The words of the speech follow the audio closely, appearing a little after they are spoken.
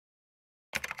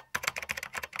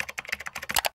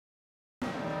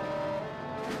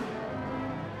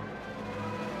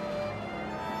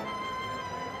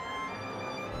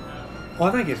Well,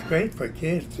 I think it's great for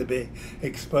kids to be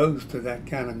exposed to that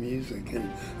kind of music,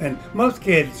 and most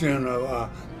kids,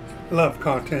 love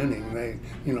cartooning.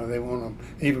 They want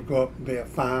to either grow up and be a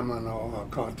fireman or a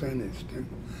cartoonist.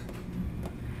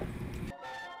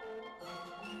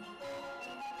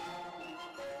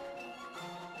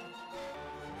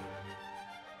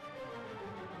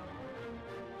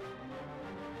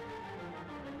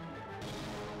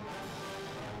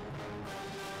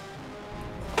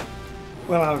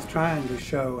 Well, I was trying to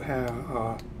show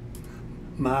how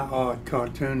my art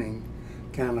cartooning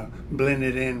kind of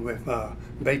blended in with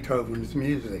Beethoven's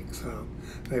music. So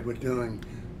they were doing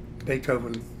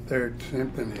Beethoven's Third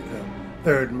Symphony, the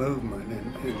third movement,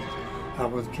 and I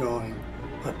was drawing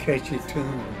a catchy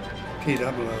tune,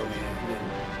 T-double-O-N,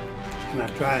 and I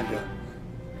tried to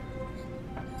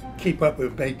keep up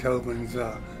with Beethoven's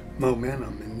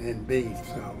momentum and beat.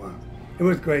 So it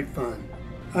was great fun.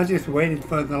 I just waited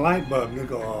for the light bulb to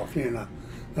go off,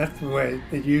 That's the way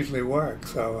it usually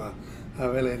works. So I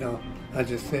really don't. I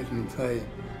just sit and say,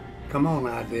 "Come on,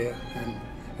 idea,"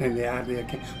 and the idea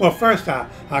came. Well, first I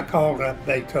called up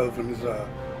Beethoven's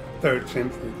Third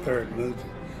Symphony, third movement,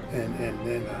 and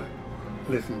then I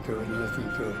listened to it, and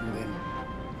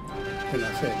then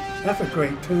I said, "That's a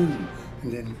great tune,"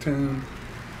 and then tune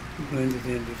blended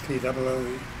into T-double-O,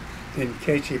 then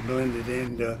catchy blended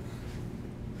into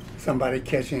somebody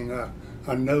catching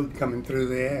a note coming through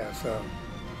the air. So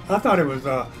I thought it was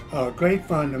great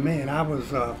fun to me, and I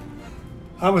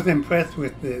was impressed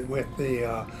with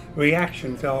the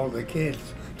reaction to all the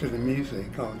kids to the music.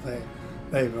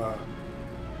 They were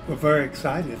very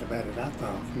excited about it, I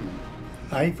thought.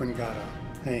 I even got a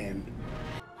hand.